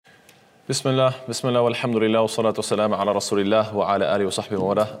Bismillah walhamdulillah wa salatu wassalam ala rasulillah wa ala alihi wa sahbihi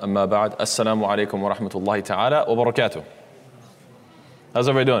wa wala amma ba'd. Assalamu alaikum wa rahmatullahi ta'ala wa barakatuh. How's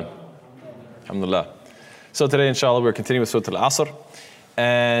everybody doing? Alhamdulillah. So today inshallah we're continuing with Surah Al-Asr,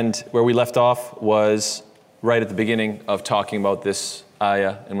 and where we left off was right at the beginning of talking about this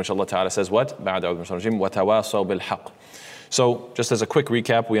ayah in which Allah Ta'ala says what? بَعْدَ أَعُوذُ بِالشَّيْطَانِ الرَّجِيمِ وَتَوَاصَوْا بِالْحَقِّ. So just as a quick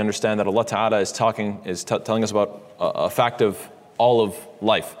recap, we understand that Allah Ta'ala is telling us about a fact of all of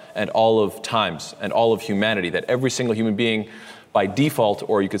life and all of times and all of humanity, that every single human being by default,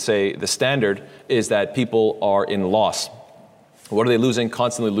 or you could say the standard, is that people are in loss. What are they losing?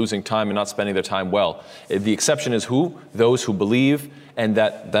 Constantly losing time and not spending their time well. The exception is who? Those who believe, and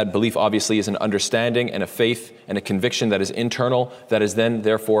that belief obviously is an understanding and a faith and a conviction that is internal, that is then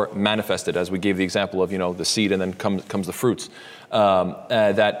therefore manifested, as we gave the example of, the seed and then comes the fruits.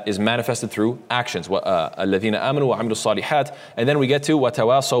 That is manifested through actions. الَّذِينَ آمَنُوا وَعَمِلُوا الصَّالِحَاتِ. And then we get to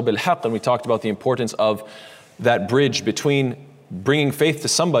وَتَوَاصَوْا بِالْحَقِّ, and we talked about the importance of that bridge between bringing faith to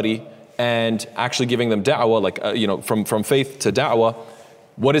somebody and actually giving them da'wah, from faith to da'wah.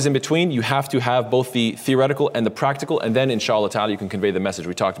 What is in between? You have to have both the theoretical and the practical, and then inshallah ta'ala you can convey the message.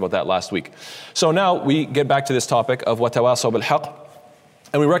 We talked about that last week. So now we get back to this topic of وَتَوَاصَوْا بِالْحَقِّ.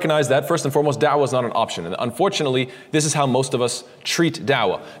 And we recognize that, first and foremost, da'wah is not an option. And unfortunately, this is how most of us treat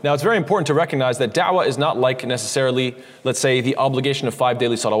da'wah. Now, it's very important to recognize that da'wah is not like necessarily, let's say, the obligation of 5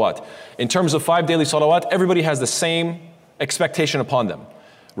 daily salawat. In terms of 5 daily salawat, everybody has the same expectation upon them,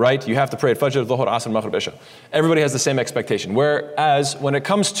 right? You have to pray at Fajr, Dhuhr, Asr, Maghrib, Isha. Everybody has the same expectation. Whereas when it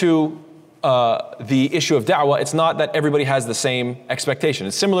comes to the issue of da'wah, it's not that everybody has the same expectation.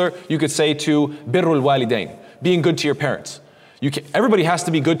 It's similar, you could say, to birrul walidain, being good to your parents. Everybody has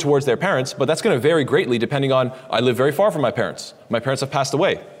to be good towards their parents, but that's going to vary greatly depending on, I live very far from my parents. My parents have passed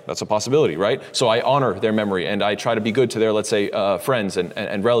away. That's a possibility, right? So I honor their memory and I try to be good to their, let's say, friends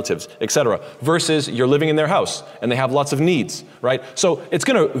and relatives, etc. Versus you're living in their house and they have lots of needs, right? So it's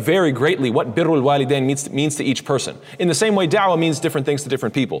going to vary greatly what birrul walidain means to each person. In the same way, da'wah means different things to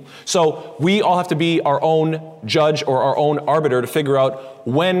different people. So we all have to be our own judge or our own arbiter to figure out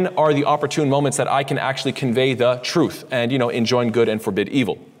when are the opportune moments that I can actually convey the truth and, enjoin good and forbid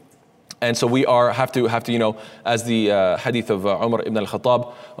evil. And so we have to, as the hadith of Umar ibn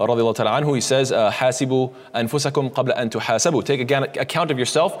al-Khattab, radiallahu ta'ala anhu, he says, حَاسِبُوا أَنفُسَكُمْ قَبْلَ أَن تُحَاسَبُوا. Take account of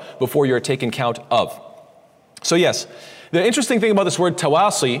yourself before you're taken count of. So yes, the interesting thing about this word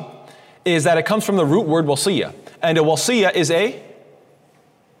tawasi is that it comes from the root word wasiyah. And a wasiyah is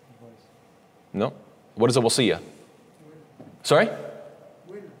No? What is a wasiyah? Sorry?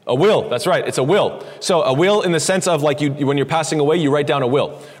 A will, that's right, it's a will. So a will in the sense of like when you're passing away, you write down a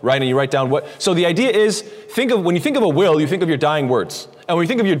will, right? And you write down what, so the idea is, when you think of a will, you think of your dying words. And when you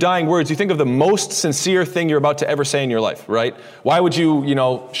think of your dying words, you think of the most sincere thing you're about to ever say in your life, right? Why would you,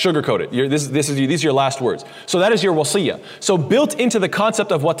 sugarcoat it? These are your last words. So that is your wasiyah. So built into the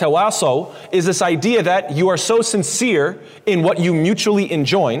concept of watawasaw is this idea that you are so sincere in what you mutually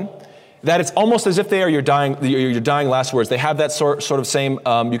enjoin that it's almost as if they are your dying last words. They have that sort of same,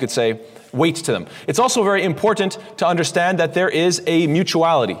 you could say, weight to them. It's also very important to understand that there is a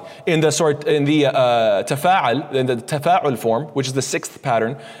mutuality in the tafa'ul form, which is the 6th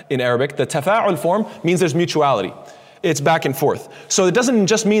pattern in Arabic. The tafa'ul form means there's mutuality. It's back and forth. So it doesn't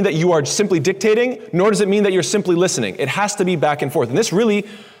just mean that you are simply dictating, nor does it mean that you're simply listening. It has to be back and forth. And this really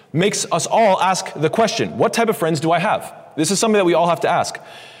makes us all ask the question, what type of friends do I have? This is something that we all have to ask.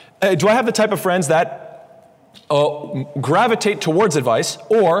 Do I have the type of friends that gravitate towards advice,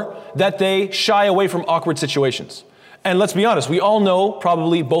 or that they shy away from awkward situations? And let's be honest, we all know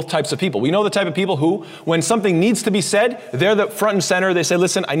probably both types of people. We know the type of people who, when something needs to be said, they're the front and center. They say,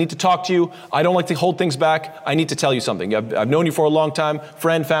 listen, I need to talk to you. I don't like to hold things back. I need to tell you something. I've known you for a long time,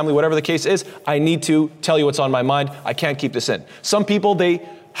 friend, family, whatever the case is. I need to tell you what's on my mind. I can't keep this in. Some people, they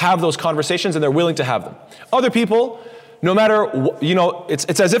have those conversations and they're willing to have them. Other people, no matter,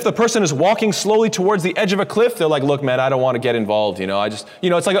 it's as if the person is walking slowly towards the edge of a cliff. They're like, look, man, I don't want to get involved. It's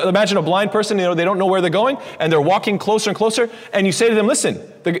like, imagine a blind person, they don't know where they're going and they're walking closer and closer. And you say to them, listen,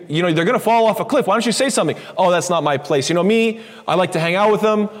 they're going to fall off a cliff. Why don't you say something? Oh, that's not my place. Me, I like to hang out with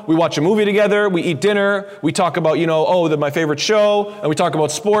them. We watch a movie together. We eat dinner. We talk about, my favorite show, and we talk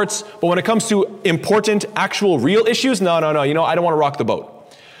about sports. But when it comes to important, actual, real issues, no, I don't want to rock the boat.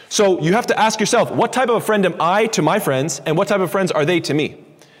 So you have to ask yourself, what type of a friend am I to my friends, and what type of friends are they to me?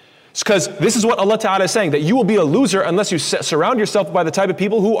 Because this is what Allah Ta'ala is saying, that you will be a loser unless you surround yourself by the type of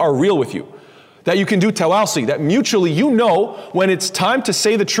people who are real with you. That you can do tawasi, that mutually when it's time to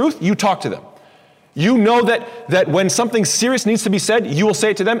say the truth, you talk to them. You know that when something serious needs to be said, you will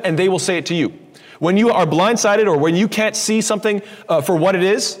say it to them and they will say it to you. When you are blindsided or when you can't see something for what it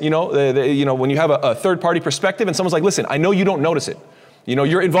is, when you have a third-party perspective and someone's like, listen, I know you don't notice it.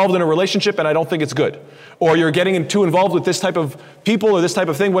 You're involved in a relationship and I don't think it's good. Or you're getting too involved with this type of people or this type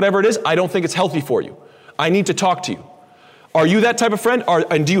of thing, whatever it is, I don't think it's healthy for you. I need to talk to you. Are you that type of friend?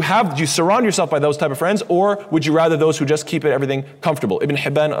 And do you surround yourself by those type of friends? Or would you rather those who just keep everything comfortable? Ibn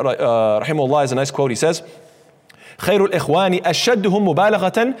Hibban, rahimahullah, has a nice quote. He says, خير الإخوان أشدهم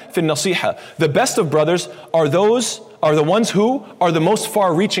مبالغة في النصيحة. The best of brothers are the ones who are the most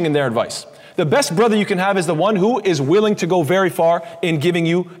far-reaching in their advice. The best brother you can have is the one who is willing to go very far in giving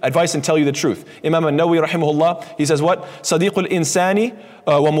you advice and tell you the truth. Imam al-Nawawi rahimahullah, he says what? صديق الإنسان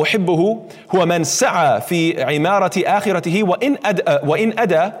ومحبه هو من سعى في عمارة آخرته وإن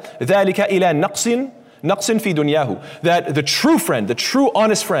أدى ذلك إلى نقص في دنياه. That the true friend, the true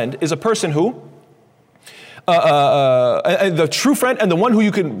honest friend is a person who the true friend and the one who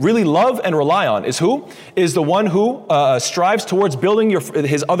you can really love and rely on is who? Is the one who strives towards building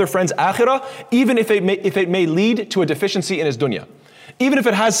his other friend's akhirah, even if it may lead to a deficiency in his dunya. Even if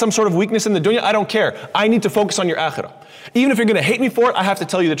it has some sort of weakness in the dunya, I don't care. I need to focus on your akhirah. Even if you're going to hate me for it, I have to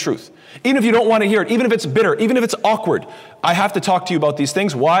tell you the truth. Even if you don't want to hear it, even if it's bitter, even if it's awkward, I have to talk to you about these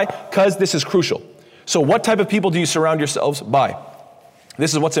things. Why? Because this is crucial. So what type of people do you surround yourselves by?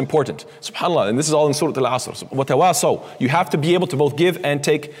 This is what's important. SubhanAllah, and this is all in Surah Al-Asr. وَتَوَاصَوْا. You have to be able to both give and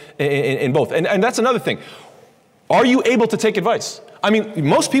take in both. And that's another thing. Are you able to take advice? I mean,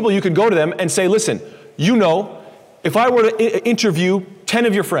 most people you could go to them and say, listen, if I were to interview 10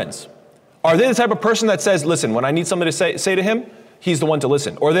 of your friends, are they the type of person that says, listen, when I need something to say to him, he's the one to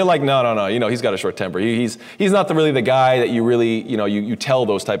listen? Or they're like, no, he's got a short temper. He's not really the guy that you really, you tell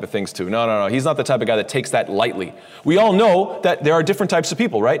those type of things to. No, he's not the type of guy that takes that lightly. We all know that there are different types of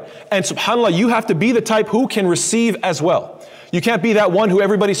people, right? And subhanAllah, you have to be the type who can receive as well. You can't be that one who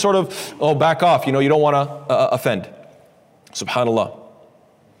everybody sort of, back off, you don't want to offend. SubhanAllah.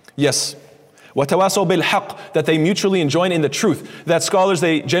 Yes. وَتَوَاصَوْا بِالْحَقِّ, that they mutually enjoin in the truth. That scholars,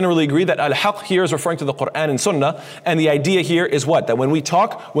 they generally agree that al-haq here is referring to the Quran and Sunnah, and the idea here is what? That when we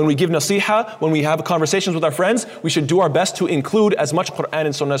talk, when we give nasiha, when we have conversations with our friends, we should do our best to include as much Quran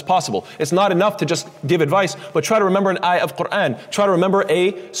and Sunnah as possible. It's not enough to just give advice, but try to remember an ayah of Quran, try to remember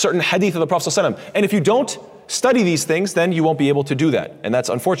a certain hadith of the Prophet ﷺ. And if you don't study these things, then you won't be able to do that. And that's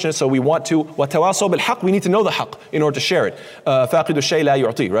unfortunate. So we want to, وَتَوَاصَوْا بِالْحَقِّ, we need to know the haqq in order to share it. فَاقِدُ الشَّيْء لَا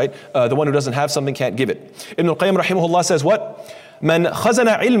يُعْطِي, right? The one who doesn't have something can't give it. Ibn al-Qayyim rahimahullah says what? مَنْ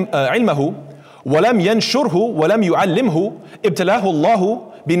خَزَنَ عِلْمَهُ وَلَمْ يَنْشُرْهُ وَلَمْ يُعَلِّمْهُ ابْتَلَاهُ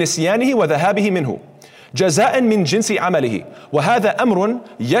اللَّهُ بِنِسْيَانِهِ وَذَهَابِهِ مِنْهُ جزاء من جنس عمله وهذا أمر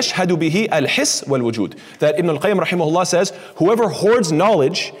يشهد به الحس والوجود. That Ibn al-Qayyim rahimahullah says, whoever hoards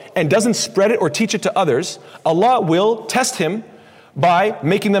knowledge and doesn't spread it or teach it to others, Allah will test him by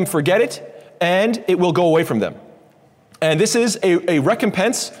making them forget it, and it will go away from them. And this is a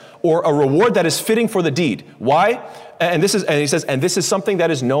recompense or a reward that is fitting for the deed. Why? And he says, and this is something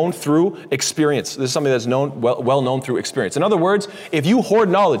that is known through experience. This is something that's well known through experience. In other words, if you hoard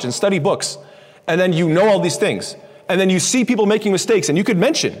knowledge and study books, and then you know all these things, and then you see people making mistakes, and you could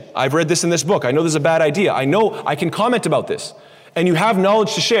mention, I've read this in this book, I know this is a bad idea, I know I can comment about this, and you have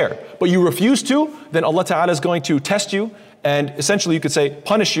knowledge to share, but you refuse to, then Allah Ta'ala is going to test you, and essentially you could say,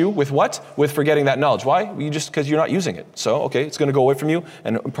 punish you with what? With forgetting that knowledge. Why? Because you're not using it. So, okay, it's going to go away from you,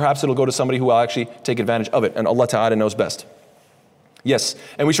 and perhaps it'll go to somebody who will actually take advantage of it, and Allah Ta'ala knows best. Yes,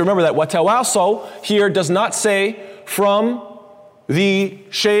 and we should remember that وَتَوَاصَوْا here does not say from the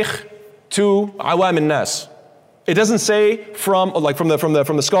sheikh to awam al-nas. It doesn't say from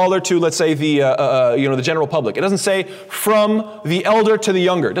the scholar to, let's say, the general public. It doesn't say from the elder to the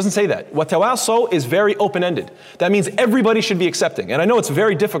younger. It doesn't say that. وَتَوَاصَوْا is very open-ended. That means everybody should be accepting. And I know it's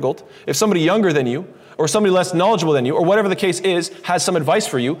very difficult if somebody younger than you or somebody less knowledgeable than you or whatever the case is has some advice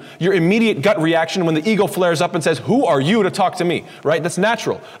for you, your immediate gut reaction when the ego flares up and says, who are you to talk to me? Right? That's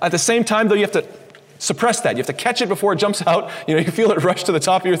natural. At the same time, though, you have to suppress that. You have to catch it before it jumps out. You feel it rush to the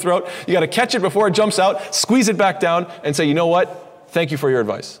top of your throat. You got to catch it before it jumps out, squeeze it back down, and say, you know what? Thank you for your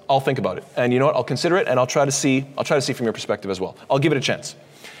advice. I'll think about it. And you know what? I'll consider it, and I'll try to see from your perspective as well. I'll give it a chance.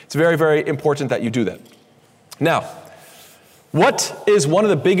 It's very, very important that you do that. Now, what is one of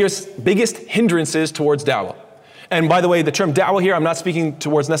the biggest hindrances towards da'wah? And by the way, the term da'wah here, I'm not speaking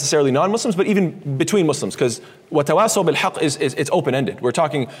towards necessarily non-Muslims, but even between Muslims, because وَتَوَاصَوْا بِالْحَقِّ it's open-ended. We're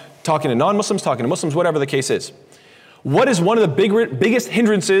talking to non-Muslims, talking to Muslims, whatever the case is. What is one of the biggest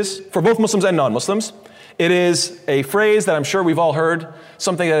hindrances for both Muslims and non-Muslims? It is a phrase that I'm sure we've all heard,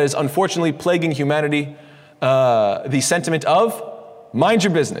 something that is unfortunately plaguing humanity, the sentiment of mind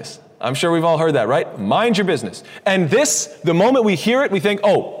your business. I'm sure we've all heard that, right? Mind your business. And this, the moment we hear it, we think,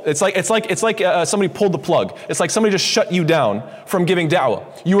 oh, it's like somebody pulled the plug. It's like somebody just shut you down from giving da'wah.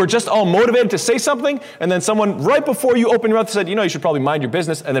 You were just all motivated to say something, and then someone right before you opened your mouth said, you should probably mind your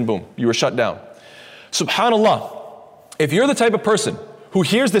business, and then boom, you were shut down. SubhanAllah, if you're the type of person who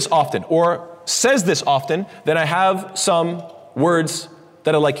hears this often or says this often, then I have some words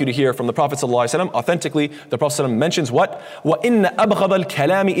that I'd like you to hear from the Prophet ﷺ. Authentically, the Prophet ﷺ mentions what? وَإِنَّ أَبْغَضَ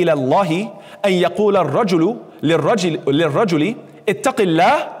الْكَلَامِ إِلَى اللَّهِ أَن يَقُولَ الرَّجُلُ لِلرَّجُلِ اتَّقِ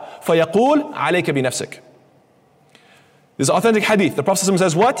اللَّهِ فَيَقُولْ عَلَيْكَ بِنَفْسِكَ. This is authentic hadith. The Prophet ﷺ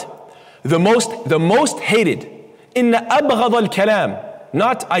says what? The most hated. إِنَّ أَبْغَضَ الْكَلَامِ.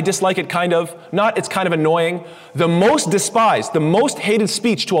 Not I dislike it kind of, not it's kind of annoying. The most despised, the most hated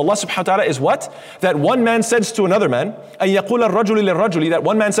speech to Allah subhanahu wa ta'ala is what? That one man says to another man, أَن يَقُولَ الرَّجُلِ لِلرَّجُلِ, that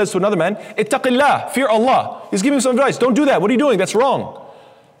one man says to another man, اتَّقِ اللَّهِ, fear Allah. He's giving some advice. Don't do that. What are you doing? That's wrong.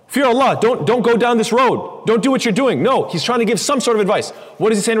 Fear Allah. Don't go down this road. Don't do what you're doing. No, he's trying to give some sort of advice.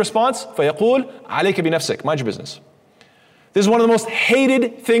 What does he say in response? فَيَقُولْ عَلَيْكَ بِنَفْسِكَ. Mind your business. This is one of the most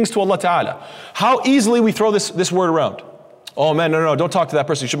hated things to Allah ta'ala. How easily we throw this word around. Oh man, no, don't talk to that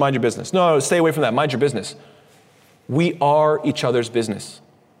person. You should mind your business. No, stay away from that. Mind your business. We are each other's business.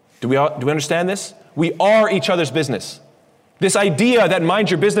 Do we understand this? We are each other's business. This idea that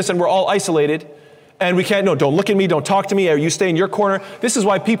mind your business and we're all isolated and we can't, no, don't look at me, don't talk to me, or you stay in your corner. This is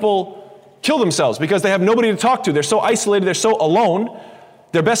why people kill themselves, because they have nobody to talk to. They're so isolated, they're so alone.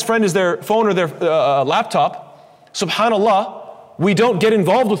 Their best friend is their phone or their laptop. SubhanAllah. We don't get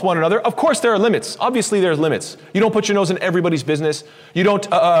involved with one another. Of course there are limits. Obviously there's limits. You don't put your nose in everybody's business. You don't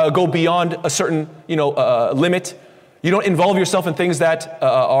go beyond a certain limit. You don't involve yourself in things that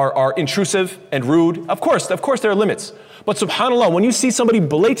are intrusive and rude. Of course there are limits. But subhanAllah, when you see somebody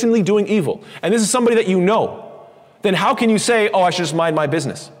blatantly doing evil, and this is somebody that you know, then how can you say, oh, I should just mind my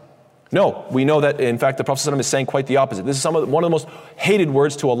business? No, we know that in fact the Prophet ﷺ is saying quite the opposite. This is one of the most hated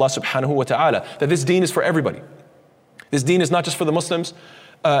words to Allah subhanahu wa ta'ala, that this deen is for everybody. This deen is not just for the Muslims,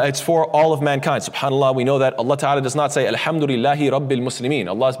 it's for all of mankind. SubhanAllah, we know that Allah Ta'ala does not say, Alhamdulillahi Rabbil Muslimin.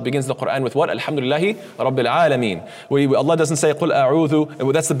 Allah begins the Quran with what? Alhamdulillahi Rabbil Alameen. Allah doesn't say, Qul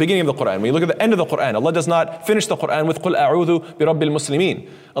a'udhu. That's the beginning of the Quran. When you look at the end of the Quran, Allah does not finish the Quran with Qul a'udhu bi Rabbil Muslimin.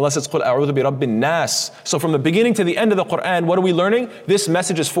 Allah says, Qul a'udhu bi Rabbin Nas. So from the beginning to the end of the Quran, what are we learning? This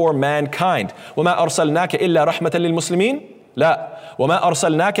message is for mankind. وَمَا أَرْسَلْنَاكَ إِلَّا رَحْمَةً لِلْمُسْلِمِينَ. لا وَمَا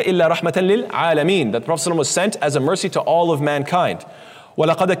أَرْسَلْنَاكَ إِلَّا رَحْمَةً لِلْعَالَمِينَ. That the Prophet ﷺ was sent as a mercy to all of mankind.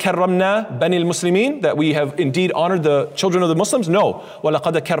 وَلَقَدْ كَرَّمْنَا بَنِي الْمُسْلِمِينَ. That we have indeed honored the children of the Muslims? No.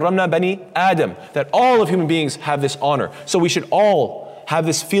 وَلَقَدْ كَرَّمْنَا بَنِي Adam. That all of human beings have this honor. So we should all have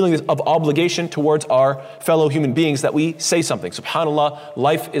this feeling of obligation towards our fellow human beings, that we say something. SubhanAllah,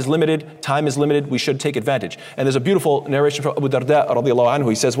 life is limited, time is limited, we should take advantage. And there's a beautiful narration from Abu Darda radiallahu anhu.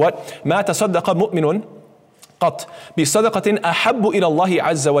 He says what? مَا تَصَدَّقَ مُؤْمِنٌ قط بصدقة أحب إلى الله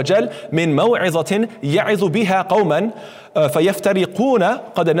عز وجل من موعظة يعظ بها قوما فيفترقون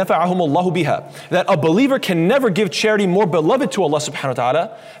قد نفعهم الله بها. That a believer can never give charity more beloved to Allah subhanahu wa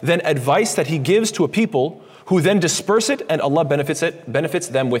ta'ala than advice that he gives to a people who then disperse it and Allah benefits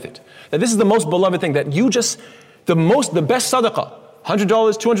them with it. That this is the most beloved thing, that you just, the best sadaqah, $100,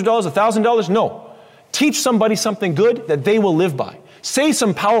 $200, $1,000, no. Teach somebody something good that they will live by. Say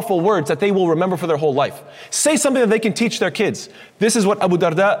some powerful words that they will remember for their whole life. Say something that they can teach their kids. This is what Abu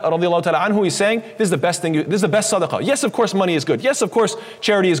Darda radiallahu ta'ala anhu is saying. This is the best thing, this is the best sadaqah. Yes, of course money is good. Yes, of course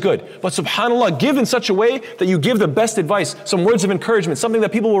charity is good. But subhanAllah, give in such a way that you give the best advice, some words of encouragement, something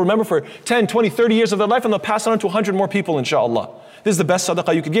that people will remember for 10, 20, 30 years of their life, and they'll pass it on to 100 more people inshallah. This is the best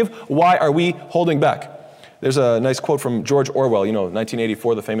sadaqah you could give. Why are we holding back? There's a nice quote from George Orwell,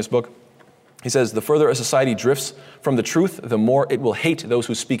 1984, the famous book. He says, the further a society drifts from the truth, the more it will hate those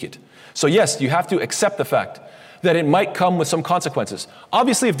who speak it. So yes, you have to accept the fact that it might come with some consequences.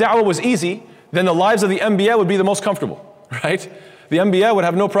 Obviously, if da'wah was easy, then the lives of the Anbiya would be the most comfortable, right? The Anbiya would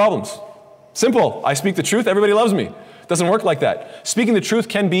have no problems. Simple, I speak the truth, everybody loves me. It doesn't work like that. Speaking the truth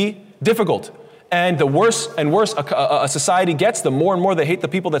can be difficult. And the worse and worse a society gets, the more and more they hate the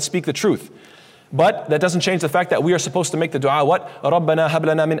people that speak the truth. But that doesn't change the fact that we are supposed to make the dua, what? رَبَّنَا هَبْ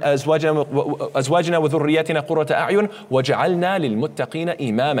لَنَا مِنْ أَزْوَاجِنَا وَذُرِّيَّاتِنَا قُرَّةَ أَعْيُنٍ وَجَعَلْنَا لِلْمُتَّقِينَ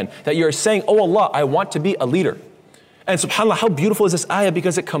إِمَامًا. That you're saying, oh Allah, I want to be a leader. And subhanAllah, how beautiful is this ayah,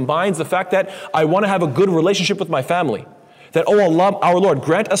 because it combines the fact that I want to have a good relationship with my family. That, oh Allah, our Lord,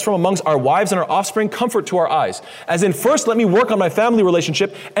 grant us from amongst our wives and our offspring comfort to our eyes. As in, first let me work on my family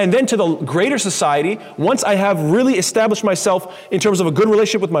relationship, and then to the greater society, once I have really established myself in terms of a good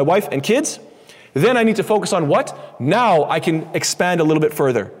relationship with my wife and kids, then I need to focus on what? Now I can expand a little bit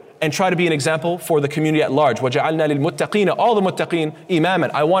further. and try to be an example for the community at large. وَجَعَلْنَا لِلْمُتَّقِينَ, all the muttaqeen,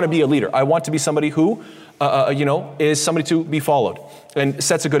 imaman. I want to be a leader. I want to be somebody who, is somebody to be followed and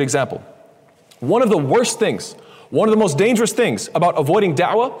sets a good example. One of the worst things, one of the most dangerous things about avoiding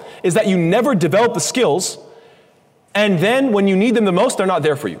da'wah is that you never develop the skills, and then when you need them the most, they're not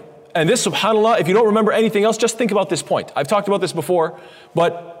there for you. And this, subhanAllah, if you don't remember anything else, just think about this point. I've talked about this before,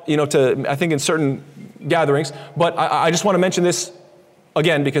 but I think in certain gatherings, but I just want to mention this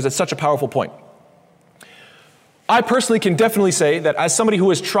again because it's such a powerful point. I personally can definitely say that as somebody who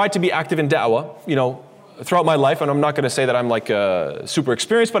has tried to be active in da'wah, throughout my life, and I'm not going to say that I'm like super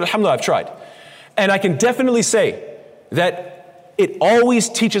experienced, but alhamdulillah, I've tried. And I can definitely say that it always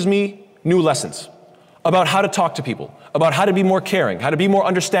teaches me new lessons about how to talk to people, about how to be more caring, how to be more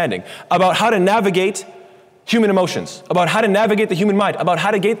understanding, about how to navigate human emotions, about how to navigate the human mind, about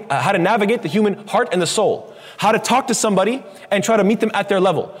how to navigate the human heart and the soul, how to talk to somebody and try to meet them at their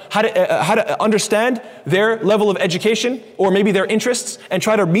level, how to understand their level of education or maybe their interests and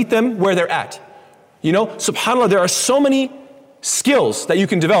try to meet them where they're at. SubhanAllah, there are so many skills that you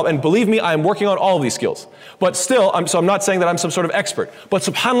can develop, and believe me, I am working on all of these skills. But still, I'm not saying that I'm some sort of expert. But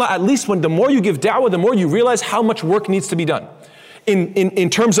subhanAllah, at least the more you give da'wah, the more you realize how much work needs to be done in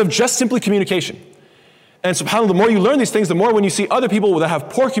terms of just simply communication. And subhanAllah, the more you learn these things, the more when you see other people that have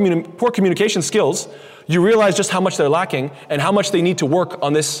poor communication skills, you realize just how much they're lacking and how much they need to work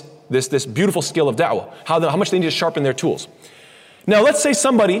on this beautiful skill of da'wah, how much they need to sharpen their tools. Now, let's say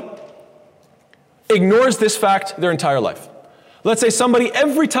somebody ignores this fact their entire life. Let's say somebody,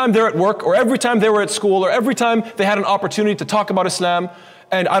 every time they're at work, or every time they were at school, or every time they had an opportunity to talk about Islam,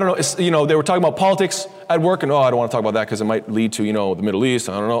 and I don't know, they were talking about politics at work, and I don't want to talk about that because it might lead to, the Middle East,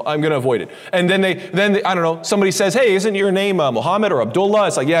 I don't know, I'm going to avoid it. And then I don't know, somebody says, hey, isn't your name Muhammad or Abdullah?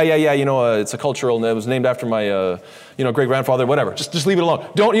 It's like, yeah, it's a cultural, it was named after my, great-grandfather, whatever. Just leave it alone.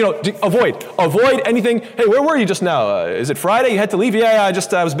 Don't, avoid anything. Hey, where were you just now? Is it Friday? You had to leave? Yeah,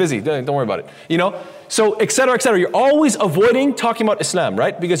 I was busy. Don't worry about it, So, et cetera, et cetera. You're always avoiding talking about Islam,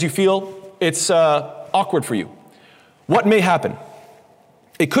 right? Because you feel it's awkward for you. What may happen?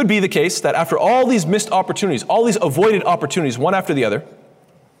 It could be the case that after all these missed opportunities, all these avoided opportunities, one after the other,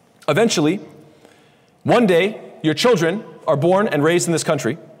 eventually, one day, your children are born and raised in this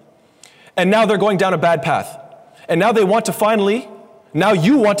country, and now they're going down a bad path. And now you want to finally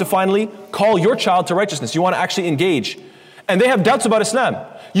call your child to righteousness. You want to actually engage. And they have doubts about Islam.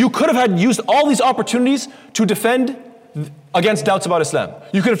 You could have used all these opportunities to defend against doubts about Islam.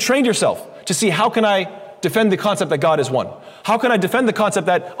 You could have trained yourself to see, how can I defend the concept that God is one? How can I defend the concept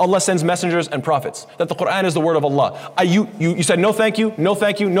that Allah sends messengers and prophets? That the Quran is the word of Allah? You said no thank you, no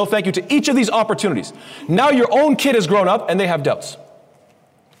thank you, no thank you to each of these opportunities. Now your own kid has grown up and they have doubts.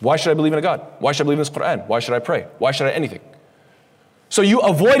 Why should I believe in a God? Why should I believe in this Quran? Why should I pray? Why should I anything? So you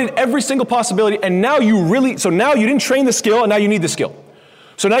avoided every single possibility, and now you didn't train the skill, and now you need the skill.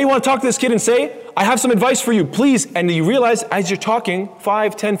 So now you want to talk to this kid and say, I have some advice for you, please. And you realize as you're talking,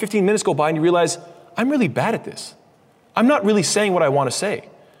 5, 10, 15 minutes go by and you realize, I'm really bad at this. I'm not really saying what I want to say.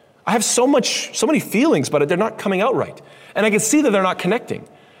 I have so many feelings, but they're not coming out right. And I can see that they're not connecting.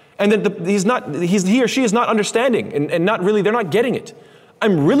 And that he or she is not understanding and they're not getting it.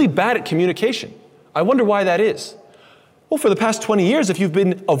 I'm really bad at communication. I wonder why that is. Well, for the past 20 years, if you've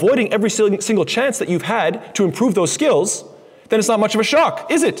been avoiding every single chance that you've had to improve those skills, then it's not much of a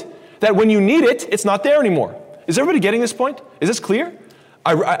shock, is it? That when you need it, it's not there anymore. Is everybody getting this point? Is this clear?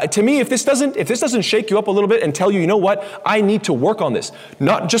 To me, if this doesn't shake you up a little bit and tell you, you know what, I need to work on this,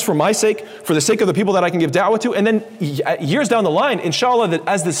 not just for my sake, for the sake of the people that I can give da'wah to, and then years down the line, inshallah, that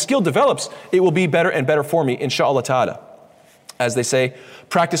as the skill develops, it will be better and better for me, inshallah ta'ala. As they say,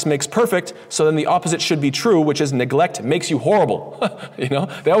 practice makes perfect, so then the opposite should be true, which is neglect makes you horrible. They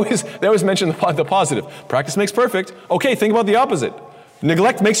always mention the positive. Practice makes perfect. Okay, think about the opposite.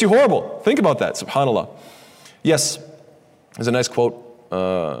 Neglect makes you horrible. Think about that, subhanAllah. Yes, there's a nice quote.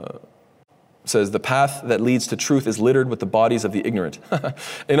 Says, the path that leads to truth is littered with the bodies of the ignorant.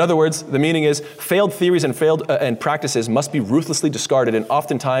 In other words, the meaning is, failed theories and practices must be ruthlessly discarded and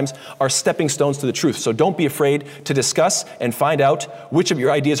oftentimes are stepping stones to the truth. So don't be afraid to discuss and find out which of your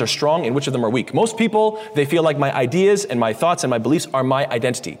ideas are strong and which of them are weak. Most people, they feel like my ideas and my thoughts and my beliefs are my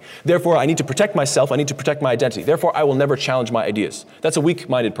identity. Therefore, I need to protect myself. I need to protect my identity. Therefore, I will never challenge my ideas. That's a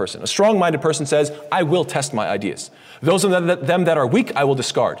weak-minded person. A strong-minded person says, I will test my ideas. Those of them that are weak, I will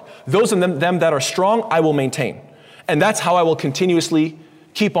discard. Those of them that are strong, I will maintain. And that's how I will continuously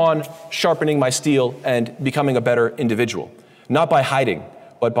keep on sharpening my steel and becoming a better individual. Not by hiding,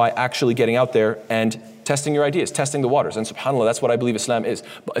 but by actually getting out there and testing your ideas, testing the waters. And subhanAllah, that's what I believe Islam is.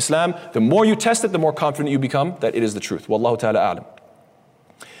 But Islam, the more you test it, the more confident you become that it is the truth. Wallahu ta'ala a'lam.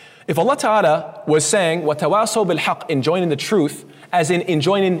 If Allah Ta'ala was saying, وَتَوَاصَوْا بِالْحَقِّ, enjoining the truth, as in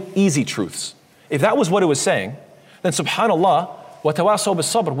enjoining easy truths, if that was what it was saying, then subhanAllah, وَتَوَاصَوْا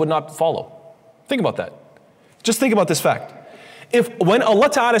بِالصَّبْرِ would not follow. Think about that. Just think about this fact. When Allah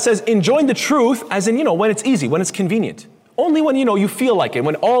Ta'ala says, enjoin the truth, as in, when it's easy, when it's convenient, only when, you feel like it,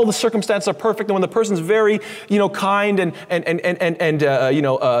 when all the circumstances are perfect, and when the person's very, kind and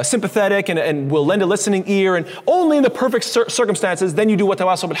sympathetic and will lend a listening ear, and only in the perfect circumstances, then you do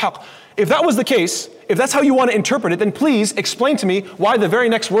وَتَوَاصَوْا بِالْحَقِّ. If that was the case, if that's how you want to interpret it, then please explain to me why the very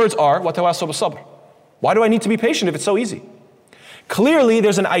next words are وَتَوَاصَوْا بِالصَّبْرِ. Why do I need to be patient if it's so easy? Clearly,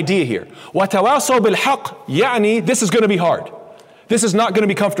 there's an idea here. وَتَوَاصَوْا بِالْحَقِّ, يعني this is going to be hard. This is not going to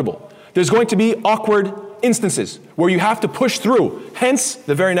be comfortable. There's going to be awkward instances where you have to push through. Hence,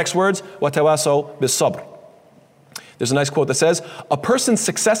 the very next words, وَتَوَاصَوْا بِالصَّبْرِ. There's a nice quote that says, a person's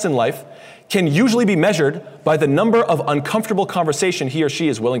success in life can usually be measured by the number of uncomfortable conversation he or she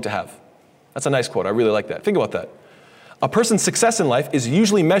is willing to have. That's a nice quote. I really like that. Think about that. A person's success in life is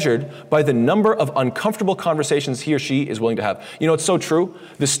usually measured by the number of uncomfortable conversations he or she is willing to have. It's so true.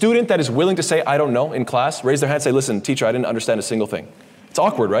 The student that is willing to say, I don't know, in class, raise their hand and say, listen, teacher, I didn't understand a single thing. It's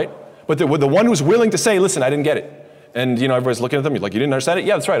awkward, right? But the one who's willing to say, listen, I didn't get it. And everybody's looking at them, you're like, you didn't understand it?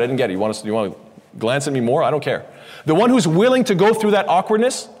 Yeah, that's right, I didn't get it. You want to glance at me more? I don't care. The one who's willing to go through that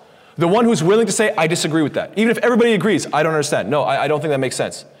awkwardness, the one who's willing to say, I disagree with that. Even if everybody agrees, I don't understand. No, I don't think that makes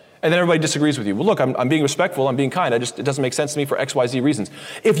sense. And then everybody disagrees with you. Well, look, I'm being respectful, I'm being kind. It doesn't make sense to me for X, Y, Z reasons.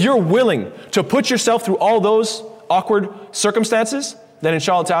 If you're willing to put yourself through all those awkward circumstances, then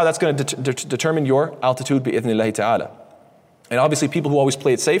inshallah ta'ala, that's going to determine your altitude bi-idhnillahi ta'ala. And obviously people who always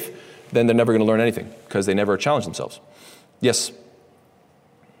play it safe, then they're never going to learn anything because they never challenge themselves. Yes.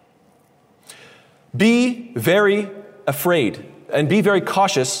 Be very afraid and be very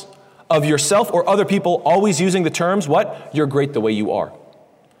cautious of yourself or other people always using the terms, what? You're great the way you are.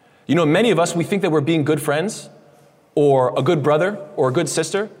 Many of us, we think that we're being good friends or a good brother or a good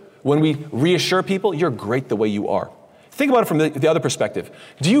sister when we reassure people, you're great the way you are. Think about it from the other perspective.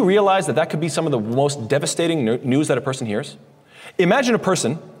 Do you realize that could be some of the most devastating news that a person hears? Imagine a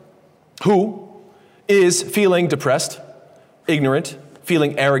person who is feeling depressed, ignorant,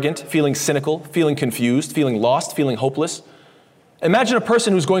 feeling arrogant, feeling cynical, feeling confused, feeling lost, feeling hopeless. Imagine a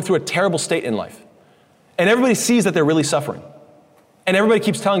person who's going through a terrible state in life. And everybody sees that they're really suffering. And everybody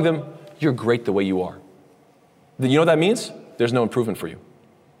keeps telling them, you're great the way you are. You know what that means? There's no improvement for you.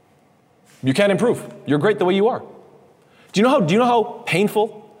 You can't improve. You're great the way you are. Do you know how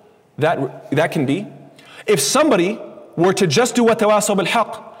painful that can be? If somebody were to just do وَتَوَاصَوْا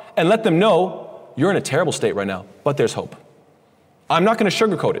بِالْحَقِّ and let them know, you're in a terrible state right now, but there's hope. I'm not going to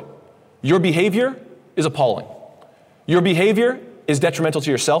sugarcoat it. Your behavior is appalling. Your behavior is detrimental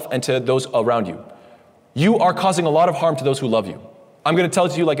to yourself and to those around you. You are causing a lot of harm to those who love you. I'm going to tell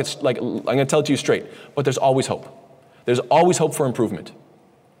it to you I'm going to tell it to you straight, but there's always hope. There's always hope for improvement.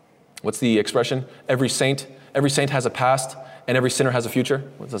 What's the expression? Every saint has a past and every sinner has a future.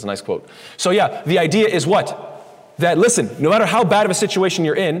 That's a nice quote. So yeah, the idea is what? That listen, no matter how bad of a situation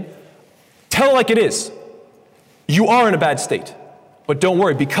you're in, tell it like it is. You are in a bad state. But don't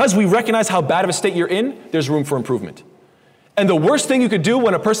worry, because we recognize how bad of a state you're in, there's room for improvement. And the worst thing you could do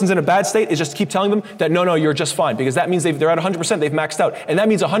when a person's in a bad state is just keep telling them that no, you're just fine. Because that means they're at 100%, they've maxed out. And that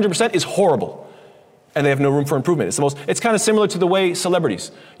means 100% is horrible. And they have no room for improvement. It's kind of similar to the way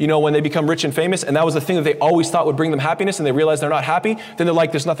celebrities, when they become rich and famous, and that was the thing that they always thought would bring them happiness, and they realize they're not happy, then they're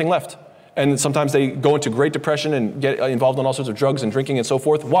like, there's nothing left. And sometimes they go into great depression and get involved in all sorts of drugs and drinking and so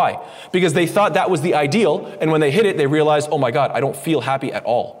forth. Why? Because they thought that was the ideal, and when they hit it, they realized, oh my God, I don't feel happy at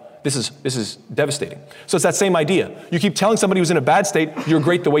all. This is devastating. So it's that same idea. You keep telling somebody who's in a bad state, you're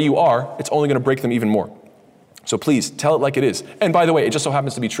great the way you are, it's only going to break them even more. So please, tell it like it is. And by the way, it just so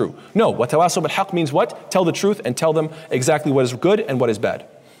happens to be true. No, وَتَوَاصَوْا بِالْحَقِّ means what? Tell the truth and tell them exactly what is good and what is bad.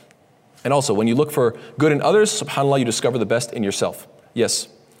 And also, when you look for good in others, subhanAllah, you discover the best in yourself. Yes.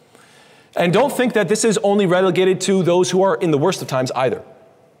 And don't think that this is only relegated to those who are in the worst of times either.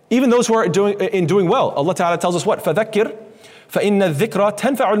 Even those who are doing well. Allah Ta'ala tells us what? فَذَكِّرْ فَإِنَّ الذِّكْرَ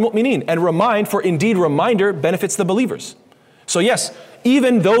تَنْفَعُ الْمُؤْمِنِينَ. And remind, for indeed reminder benefits the believers. So yes,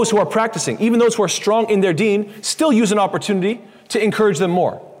 even those who are practicing, even those who are strong in their deen, still use an opportunity to encourage them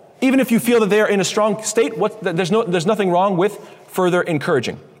more. Even if you feel that they are in a strong state, there's nothing wrong with further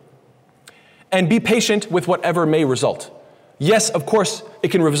encouraging. And be patient with whatever may result. Yes, of course,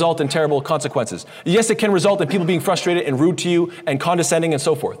 it can result in terrible consequences. Yes, it can result in people being frustrated and rude to you and condescending and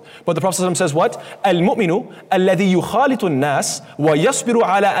so forth. But the Prophet ﷺ says what? المؤمن الذي يخالط الناس ويصبر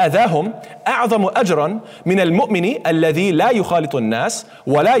على آذاهم أعظم أجرا من المؤمن الذي لا يخالط الناس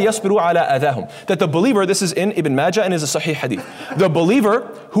ولا يصبر على آذاهم. That the believer, this is in Ibn Majah and is a Sahih hadith. The believer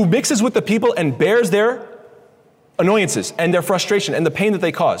who mixes with the people and bears their annoyances and their frustration and the pain that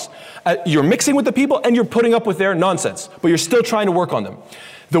they cause. You're mixing with the people and you're putting up with their nonsense, but you're still trying to work on them.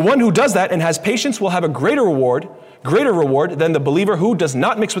 The one who does that and has patience will have a greater reward than the believer who does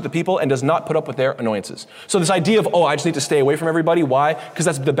not mix with the people and does not put up with their annoyances. So this idea of, I just need to stay away from everybody. Why? Because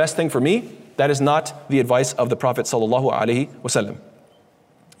that's the best thing for me. That is not the advice of the Prophet sallallahu alaihi wasallam.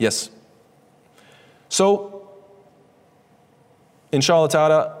 Yes. So, inshallah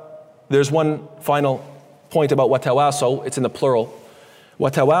ta'ala, there's one final point about watawasaw, it's in the plural.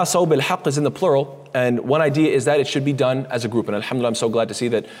 Watawasaw bil haqq is in the plural, and one idea is that it should be done as a group. And alhamdulillah, I'm so glad to see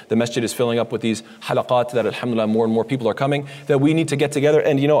that the masjid is filling up with these halaqat, that alhamdulillah more and more people are coming, that we need to get together.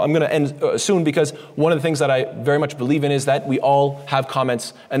 And I'm going to end soon, because one of the things that I very much believe in is that we all have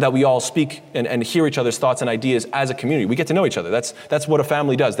comments and that we all speak and hear each other's thoughts and ideas as a community. We get to know each other. That's what a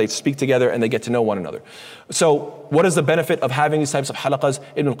family does. They speak together and they get to know one another. So what is the benefit of having these types of halaqas?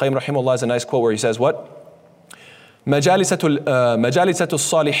 Ibn al-Qayyim rahimahullah has a nice quote where he says what? مجالسة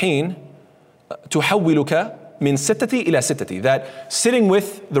الصالحين تحولك من ستة إلى ستة. That sitting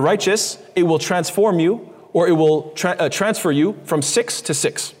with the righteous, it will transform you, or it will transfer you from 6 to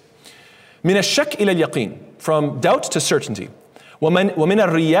 6. من الشك إلى اليقين, from doubt to certainty. ومن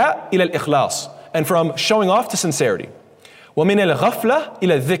الرياء إلى الإخلاص, and from showing off to sincerity. ومن الغفلة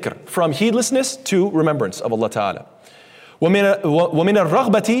إلى الذكر, from heedlessness to remembrance of Allah Ta'ala. ومن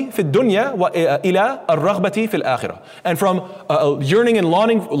الرغبة في الدنيا إلى الرغبة في الآخرة, and from yearning and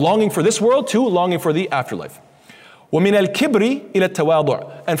longing for this world to longing for the afterlife. ومن الكبر إلى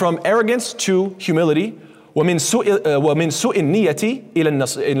التواضع, and from arrogance to humility. ومن سوء النية إلى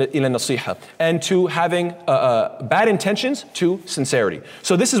النصيحة, and to having bad intentions to sincerity.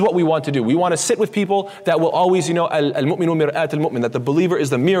 So this is what we want to do. We want to sit with people that will always, al-mu'minu mir'at al-mu'min, that the believer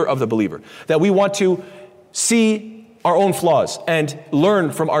is the mirror of the believer. That we want to see our own flaws and learn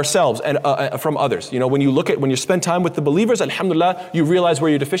from ourselves and from others. When you spend time with the believers, alhamdulillah, you realize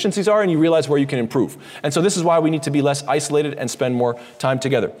where your deficiencies are and you realize where you can improve. And so this is why we need to be less isolated and spend more time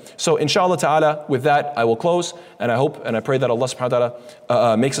together. So inshallah ta'ala, with that, I will close, and I hope and I pray that Allah subhanahu wa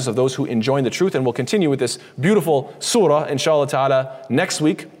ta'ala makes us of those who enjoy the truth, and we'll continue with this beautiful surah, inshallah ta'ala, next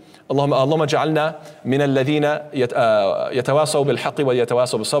week. اللهم اجعلنا من الذين يتواصوا بالحق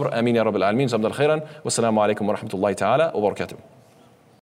ويتواصوا بالصبر آمين يا رب العالمين. جزاكم الله خيرا والسلام عليكم ورحمة الله تعالى وبركاته.